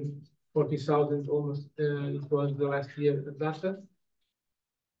 140,000 almost, it was the last year data.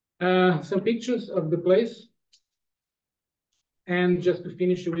 Some pictures of the place. And just to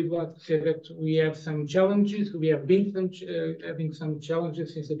finish with what I said, that we have some challenges. We have been having some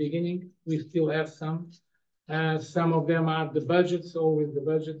challenges since the beginning. We still have some. Some of them are the budgets, always the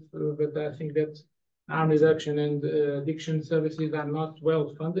budget, but I think that harm reduction and addiction services are not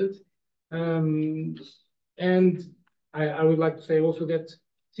well funded. And I would like to say also that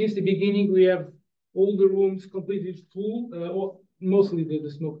since the beginning, we have all the rooms completely full, or mostly the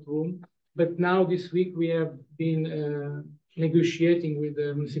smoked room. But now this week we have been negotiating with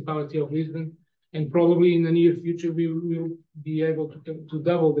the municipality of Lisbon, and probably in the near future we will be able to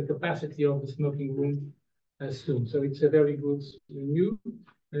double the capacity of the smoking room soon. So it's a very good news.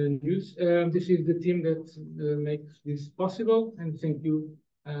 This is the team that makes this possible, and thank you.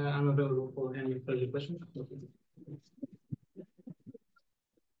 I'm available for any further questions.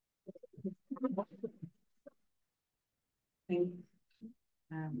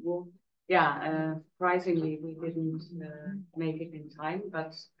 Well, yeah, surprisingly, we didn't make it in time,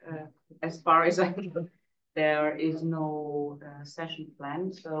 but as far as I know, there is no session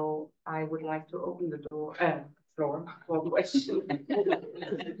planned. So I would like to open the floor for questions.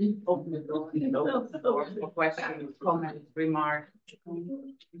 Open the door for questions, comments, remarks,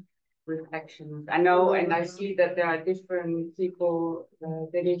 reflections. I know, and I see that there are different people.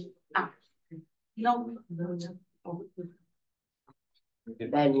 No.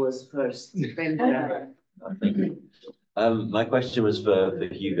 Ben was first. Ben, Thank you. My question was for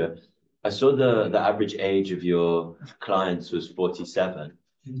Hugo. I saw the average age of your clients was 47.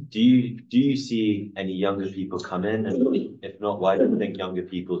 Do you see any younger people come in? And if not, why do you think younger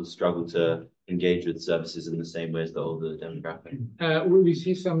people struggle to engage with services in the same way as the older demographic? We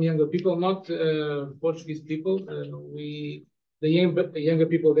see some younger people, not Portuguese people. The younger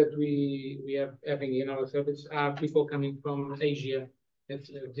people that we are having in our service are people coming from Asia.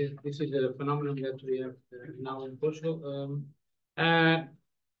 This is a phenomenon that we have now in Portugal.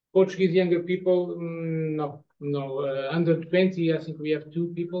 Portuguese younger people, no. Under 20, I think we have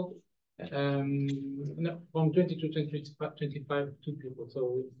 2 people. No, from 20 to 25, 2 people.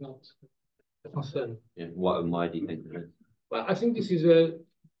 So it's not a concern. Yeah. Why do you think that is? Well, I think this is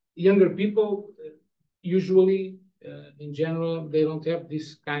younger people. Usually, in general, they don't have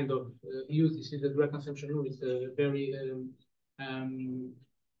this kind of use. This is a drug consumption room. It's a very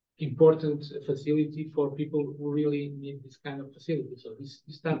important facility for people who really need this kind of facility. So this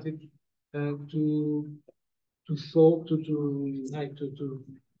started to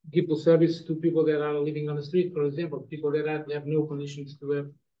give the service to people that are living on the street, for example, people that have no conditions to have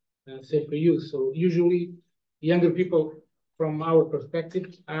safer use. So usually, younger people, from our perspective,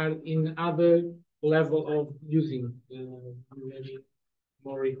 are in other level of using, maybe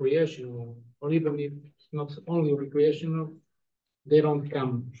more recreational, or even if it's not only recreational, they don't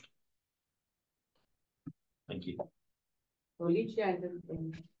come. Thank you. Alicia,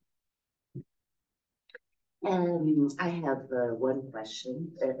 I have one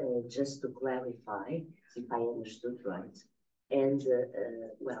question, just to clarify if I understood right, and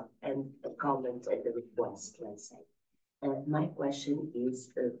and a comment and a request, let's say. My question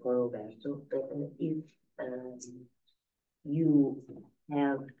is for Roberto, if you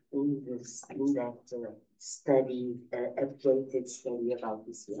have in that study, updated study about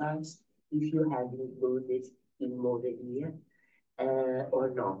DCRs, if you have included in Moldavia or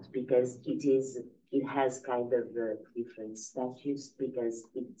not, because it has kind of different statutes, because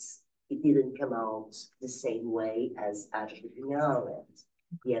it didn't come out the same way as Argentina and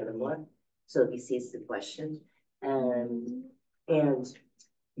the other one. So this is the question. And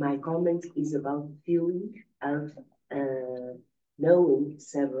my comment is about feeling of knowing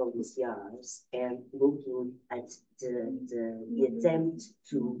several DCRs and looking at the attempt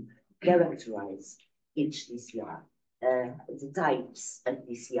to characterize each DCR, the types of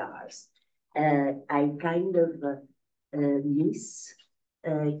DCRs. I kind of miss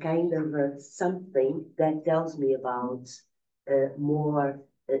something that tells me about more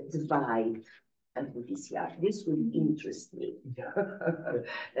the vibe of the DCR. This would interest me.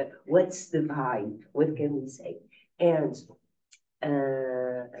 What's the vibe? What can we say? And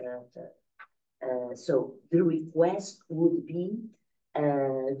so the request would be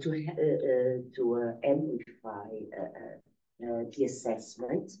to amplify the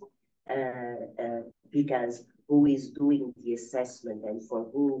assessment, because who is doing the assessment and for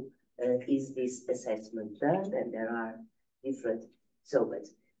who is this assessment done? And there are different, but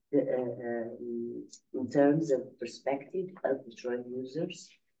in terms of perspective of the drug users,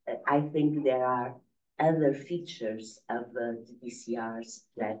 I think there are other features of the DCRs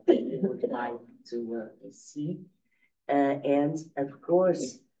that we would like to see. And of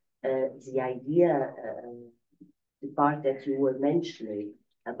course, the idea, the part that you were mentioning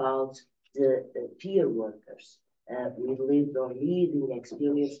about the peer workers, with lived or living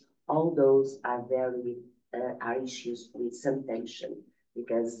experience, all those are very are issues with some tension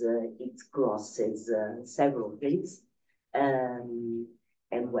because it crosses several things. And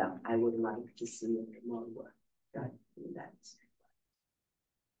well, I would like to see more work done in that.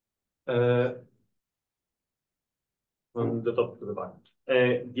 From the top to the back.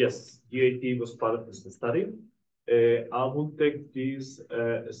 Yes, GAT was part of this study. I will take this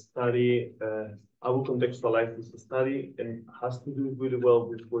study, I will contextualize this study, and it has to do really well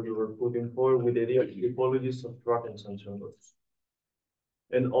with what you were putting forward with the idea of typologies of drug consumption groups.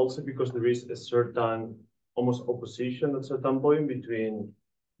 And also because there is a certain almost opposition at a certain point between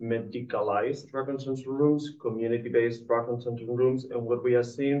medicalized drug consumption rooms, community-based drug consumption rooms, and what we are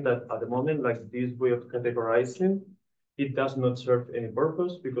seeing that at the moment, like this way of categorizing, it does not serve any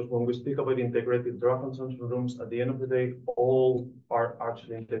purpose, because when we speak about integrated drug consumption rooms, at the end of the day, all are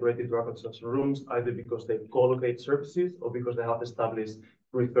actually integrated drug consumption rooms, either because they co-locate services or because they have established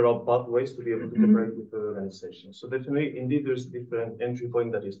referral pathways to be able to cooperate with the organization. So definitely, indeed, there's different entry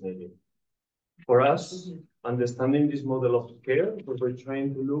point that is needed. For us, understanding this model of care, what we're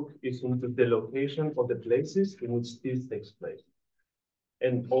trying to look is into the location of the places in which this takes place.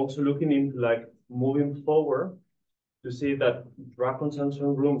 And also looking into like moving forward to see that drug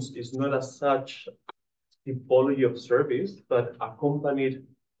consumption rooms is not as such typology of service, but accompanied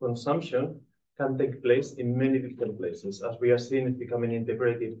consumption can take place in many different places. As we are seeing, it's becoming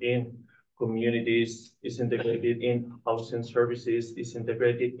integrated in communities, is integrated in housing services, is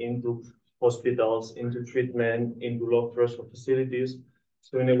integrated into hospitals, into treatment, into low-threshold facilities.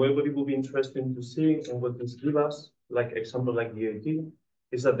 So in a way, what it would be interesting to see and what this gives us, like example like DAT,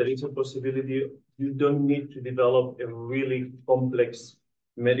 is that there is a possibility you don't need to develop a really complex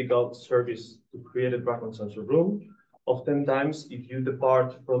medical service to create a drug consumption room. Oftentimes, if you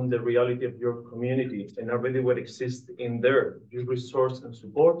depart from the reality of your community and already what exists in there, you resource and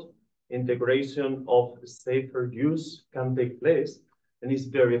support, integration of safer use can take place, and it's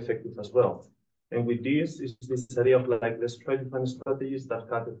very effective as well. And with this is this idea of like, let's try to find strategies that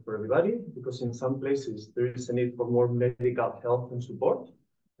cater for everybody, because in some places there is a need for more medical health and support,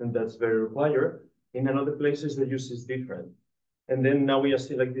 and that's very required. In other places, the use is different. And then now we are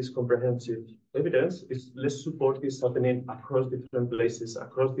seeing like this comprehensive evidence is less support is happening across different places,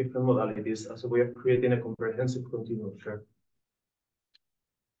 across different modalities, as a way of creating a comprehensive continuum of care.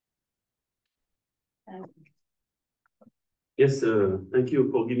 Yes, thank you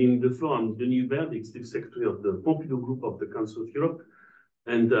for giving the floor. I'm Denis Hubert, the Executive Secretary of the Pompidou Group of the Council of Europe.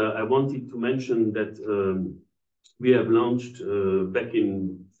 And I wanted to mention that we have launched back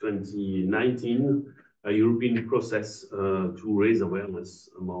in 2019 a European process to raise awareness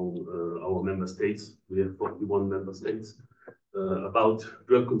among our member states. We have 41 member states about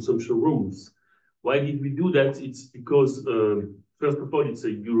drug consumption rooms. Why did we do that? It's because, first of all, it's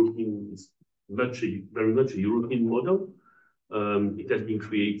a European, it's very much a European model. It has been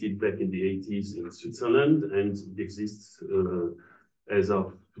created back in the 80s in Switzerland, and it exists as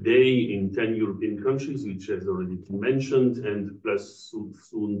of today in 10 European countries, which has already been mentioned, and plus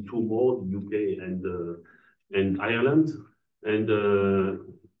soon 2 more, the UK and Ireland. And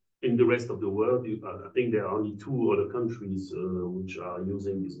in the rest of the world, I think there are only 2 other countries which are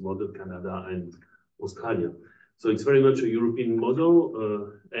using this model, Canada and Australia. So it's very much a European model,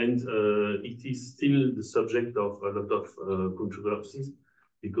 and it is still the subject of a lot of controversies,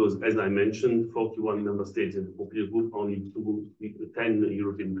 because as I mentioned, 41 member states in the Pompidou Group, only 10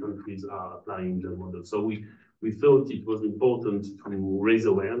 European countries are applying the model. So we thought it was important to raise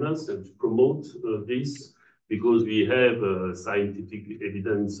awareness and to promote this, because we have scientific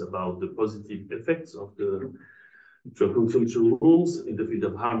evidence about the positive effects of the drug consumption rooms in the field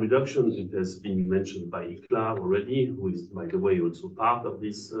of harm reduction. It has been mentioned by Ikla already, who is, by the way, also part of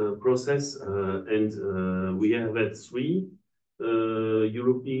this process. And we have had 3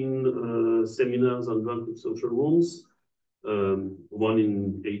 European seminars on drug consumption rooms. One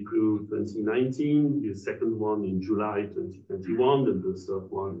in April 2019, the second one in July 2021, and the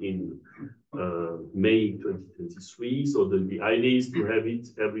third one in May 2023. So the idea is to have it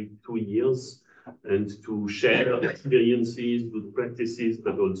every 2 years and to share experiences, good practices,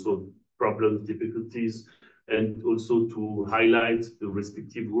 but also problems, difficulties and also to highlight the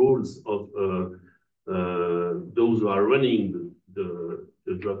respective roles of those who are running the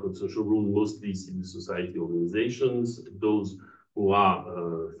drug and social room, mostly civil society organizations, those who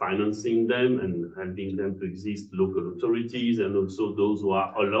are financing them and helping them to exist, local authorities, and also those who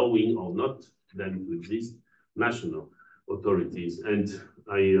are allowing or not them to exist, national authorities. And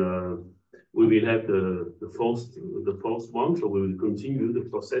we will have the first one, so we will continue the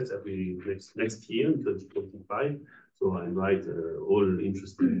process every next year in 2025. So I invite all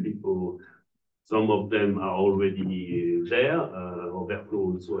interested people. Some of them are already there. Roberto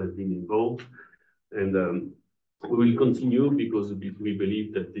also has been involved, and we will continue because we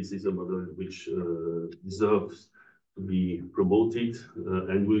believe that this is a model which deserves to be promoted,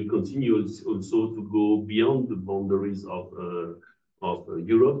 and we'll continue also to go beyond the boundaries of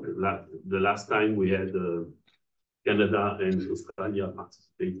Europe. The last time we had Canada and Australia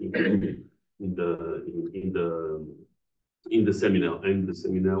participating in the seminar, and the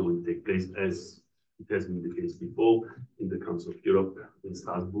seminar will take place, as it has been the case before, in the Council of Europe in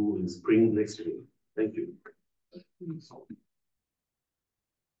Strasbourg in spring next year. Thank you.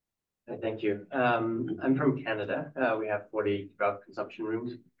 Thank you. I'm from Canada. We have 40 drug consumption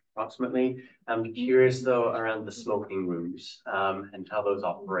rooms approximately. I'm curious though around the smoking rooms and how those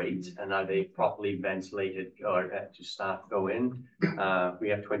operate, and are they properly ventilated or do staff go in? We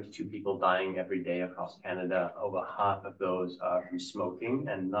have 22 people dying every day across Canada. Over half of those are from smoking,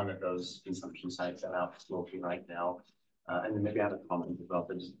 and none of those consumption sites are out for smoking right now. And then maybe I have a comment as well,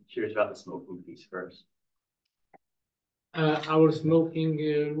 but just curious about the smoking piece first. Our smoking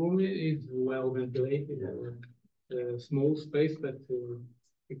room is well ventilated, a small space, but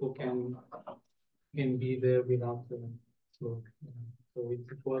people can be there without smoke. So it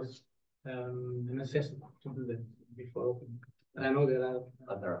was a necessity to do that before opening. And I know there are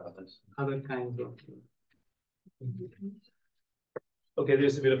other kinds of. Okay,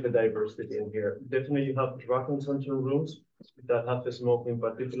 there's a bit of a diversity in here. Definitely you have drug consumption rooms that have the smoking,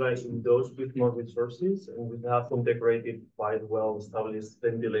 particularly in those with more resources, and we have them decorated quite well established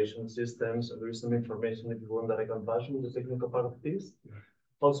ventilation systems. And there is some information if you want that I can pass you the technical part of this.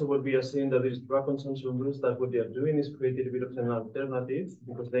 Also, what we are seeing that these drug consumption rooms, that what they are doing is creating a bit of an alternative,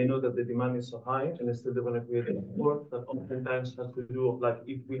 because they know that the demand is so high, and still they want to create a network that oftentimes has to do with, like,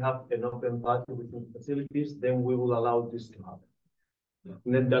 if we have an open party within facilities, then we will allow this to happen.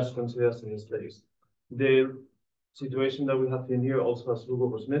 And then that's considered in this place. The situation that we have in here also, as Hugo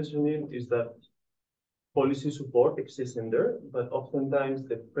was mentioning, is that policy support exists in there, but oftentimes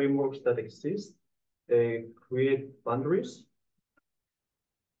the frameworks that exist create boundaries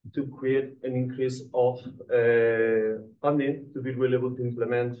to create an increase of funding to be really able to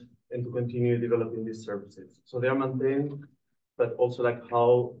implement and to continue developing these services. So they are maintained, but also like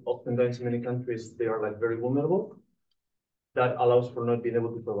how oftentimes in many countries they are like very vulnerable. That allows for not being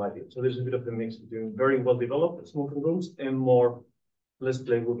able to provide it. So there's a bit of a mix between very well developed smoking rooms and more less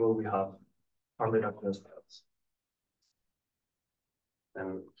playful where we have harm reduction styles.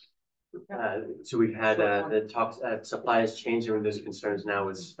 So we've had the talks, supply has changed, and there's concerns now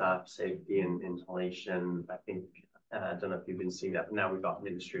with staff safety and inhalation. I think, I don't know if you've been seeing that, but now we've got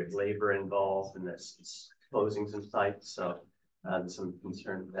Ministry of Labor involved in this closing some sites. So there's some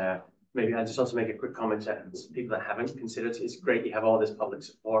concern there. Maybe I just also make a quick comment to people that haven't considered it. It's great you have all this public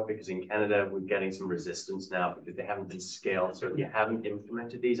support, because in Canada, we're getting some resistance now because they haven't been scaled. So if you haven't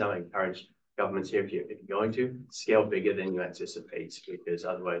implemented these, I would encourage governments here, if you're going to, scale bigger than you anticipate, because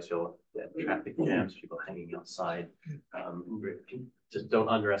otherwise you'll get traffic jams, people hanging outside. Just don't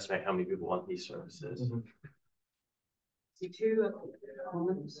underestimate how many people want these services. Mm-hmm. Two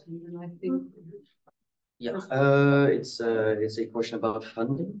comments, and I think. Yeah, it's a question about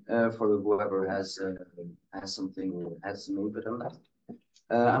funding for whoever has something, has some input on that.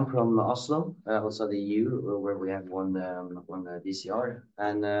 I'm from Oslo, also the EU, where we have one DCR,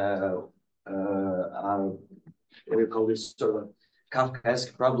 and we call this sort of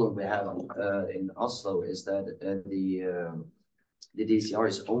Kafkaesque problem we have in Oslo is that the DCR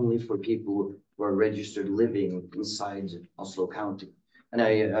is only for people who are registered living inside Oslo County. And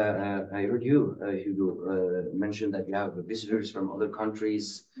I heard you, Hugo, mention that you have visitors from other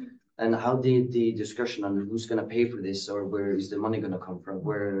countries. And how did the discussion on who's going to pay for this, or where is the money going to come from?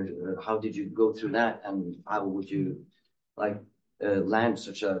 How did you go through that, and how would you land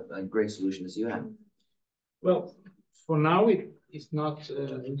such a great solution as you have? Well, for now, it's not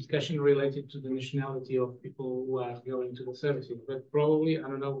a discussion related to the nationality of people who are going to the services, but probably, I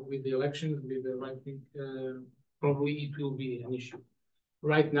don't know, with the elections, with the right thing, probably it will be an issue.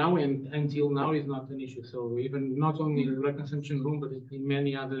 right now and until now is not an issue. So even not only in the consumption room, but in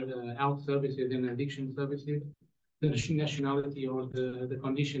many other health services and addiction services, the nationality or the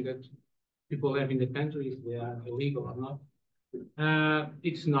condition that people have in the country, if they are illegal or not,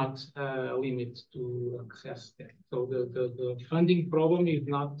 it's not a limit to access that. So the funding problem is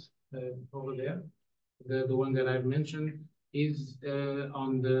not over there. The one that I've mentioned is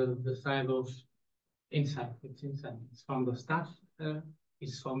on the side of inside. It's inside. It's from the staff.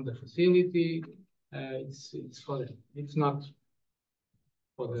 It's from the facility. It's for them. It's not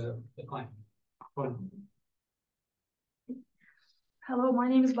for the client. For Hello, my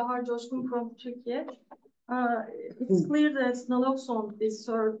name is Bahar Coşkun from Turkey. It's clear that naloxone, this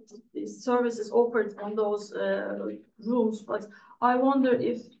service is offered on those rooms, but I wonder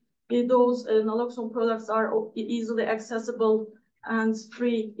if those naloxone products are easily accessible and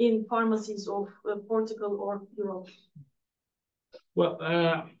free in pharmacies of Portugal or Europe. Well,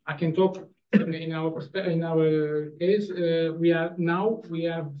 I can talk in our case. We have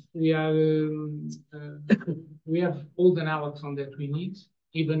all the naloxone that we need,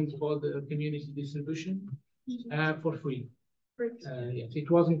 even for the community distribution, for free. Yes, it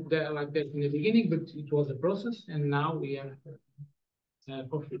wasn't like that in the beginning, but it was a process, and now we have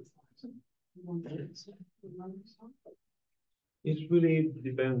for free. It really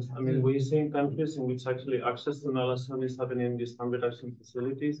depends. I mean, we see in countries in which actually access to naloxone is happening in these harm reduction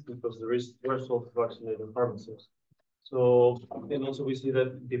facilities because there is threshold for vaccinated pharmacists. So, and also we see that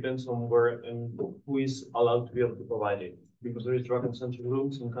it depends on where and who is allowed to be able to provide it. Because there is drug consumption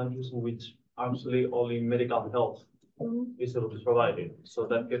rooms in countries in which actually only medical health is able to provide it. So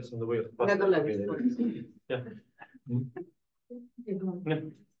that gets in the way of yeah.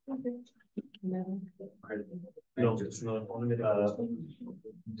 No, it's not only medical.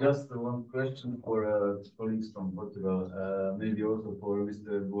 Just one question for colleagues from Portugal, maybe also for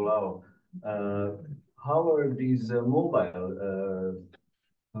Mr. Bulao. How are these mobile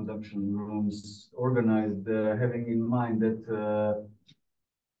consumption rooms organized, having in mind that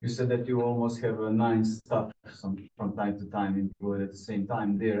you said that you almost have 9 staff from time to time employed at the same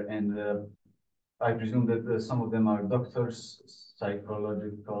time there, and I presume that some of them are doctors,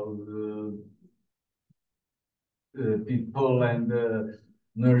 psychological people, and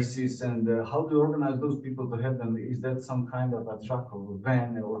nurses, and how do you organize those people to have them? Is that some kind of a truck or a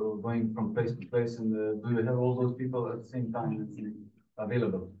van or going from place to place, and do you have all those people at the same time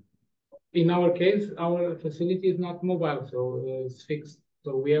available? In our case, our facility is not mobile, so it's fixed.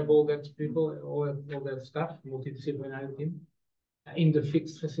 So we have all that people, all that staff, multidisciplinary team, in the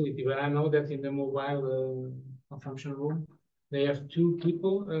fixed facility. But I know that in the mobile consumption room, they have 2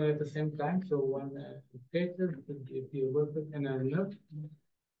 people at the same time. So one educator, a worker, and a nurse.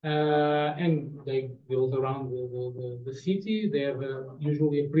 And they build around the city. They have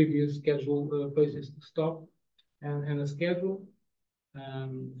usually a previous scheduled places to stop and a schedule.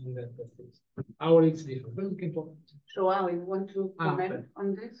 And that's it. Our it's different, but we can talk. Joao, you want to comment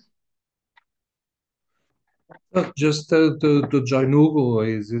on this? Just to join Hugo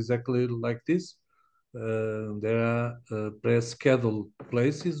is exactly like this. There are pre-scheduled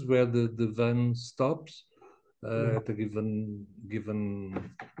places where the van stops at a given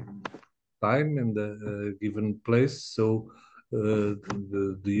time and a given place. So the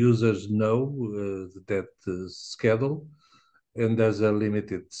users know that schedule, and there's a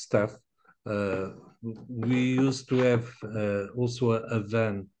limited staff. We used to have also a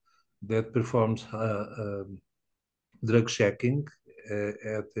van that performs drug checking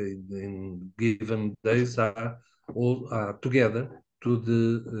in given days are all together to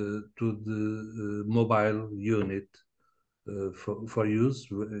the mobile unit for use.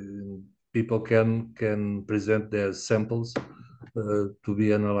 People can present their samples to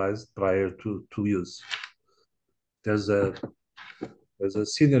be analyzed prior to use. There's a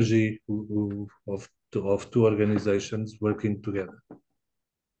synergy of 2 organizations working together.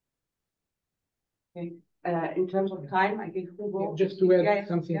 Okay. In terms of time, I think Hugo. Just to add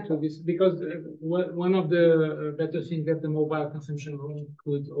something to this, because one of the better things that the mobile consumption room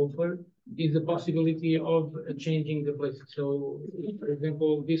could offer is the possibility of changing the places. So, for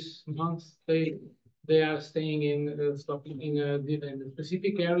example, this month they are staying in stopping in a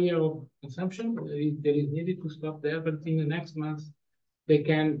specific area of consumption. There is needed to stop there, but in the next month they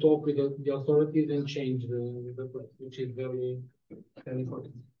can talk with the authorities and change the place, which is very, very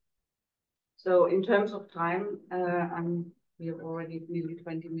important. So in terms of time, we are already nearly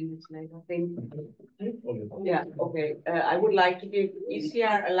 20 minutes late, I think. Yeah, okay. I would like to give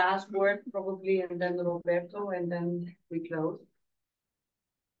ECR a last word probably, and then Roberto, and then we close.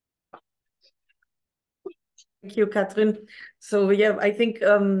 Thank you, Katrin. So yeah, I think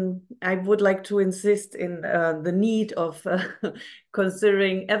I would like to insist in the need of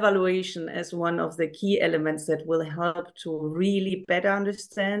considering evaluation as one of the key elements that will help to really better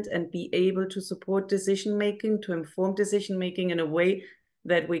understand and be able to support decision-making, to inform decision-making in a way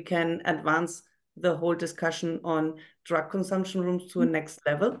that we can advance the whole discussion on drug consumption rooms to a next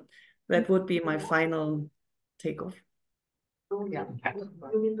level. That would be my final takeoff. Oh, yeah. I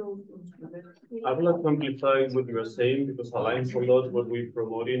would like to amplify what you are saying because aligns a lot what we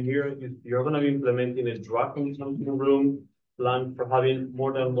promote in here. If you're going to be implementing a drug consumption room plan for having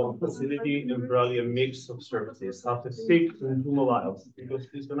more than one facility and probably a mix of services, have to stick to two mobiles because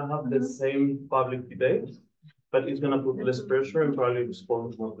it's going to have the same public debate, but it's going to put less pressure and probably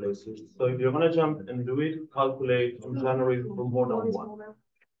respond to more places. So if you're going to jump and do it, calculate and generate for more than one.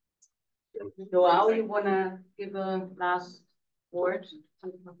 Joao, you want to give a last word?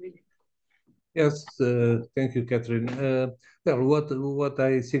 Yes, thank you, Catherine. Well, what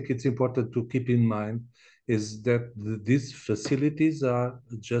I think it's important to keep in mind is that these facilities are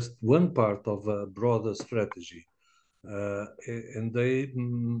just one part of a broader strategy, and they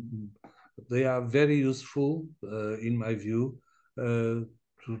are very useful, in my view,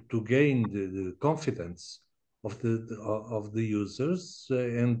 to gain the confidence of the users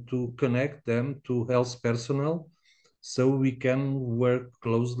and to connect them to health personnel, so we can work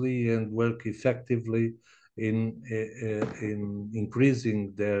closely and work effectively in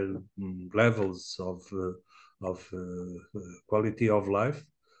increasing their levels of quality of life.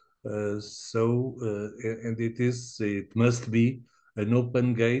 And it must be an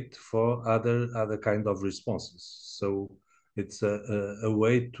open gate for other kind of responses. So it's a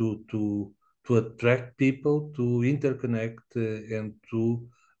way to attract people, to interconnect and to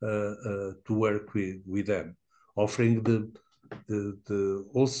work with them, offering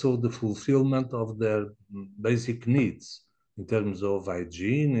also the fulfillment of their basic needs in terms of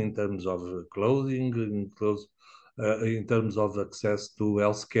hygiene, in terms of clothing, in terms of access to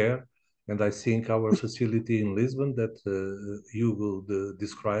healthcare. And I think our facility in Lisbon that you will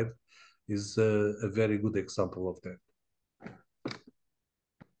describe is a very good example of that.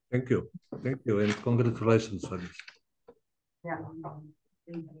 Thank you, and congratulations for this. Yeah.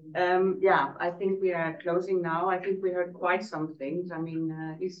 Yeah, I think we are closing now. I think we heard quite some things. I mean,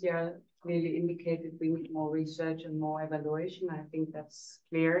 Isia clearly indicated we need more research and more evaluation. I think that's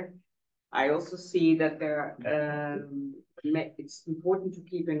clear. I also see that it's important to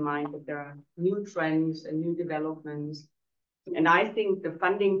keep in mind that there are new trends and new developments. And I think the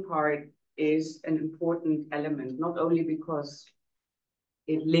funding part is an important element, not only because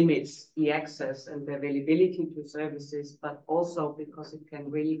it limits the access and the availability to services, but also because it can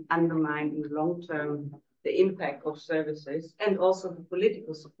really undermine in the long term the impact of services and also the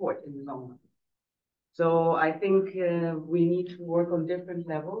political support in the long run. So I think we need to work on different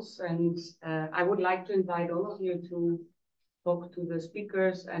levels, and I would like to invite all of you to talk to the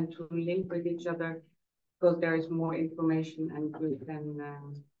speakers and to link with each other, because there is more information and we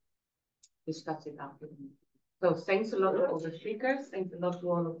can discuss it after. So thanks a lot to all the speakers, thanks a lot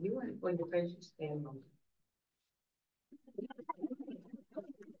to all of you, and for your patience staying on.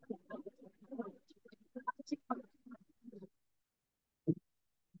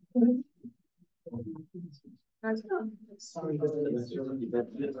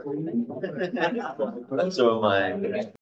 So my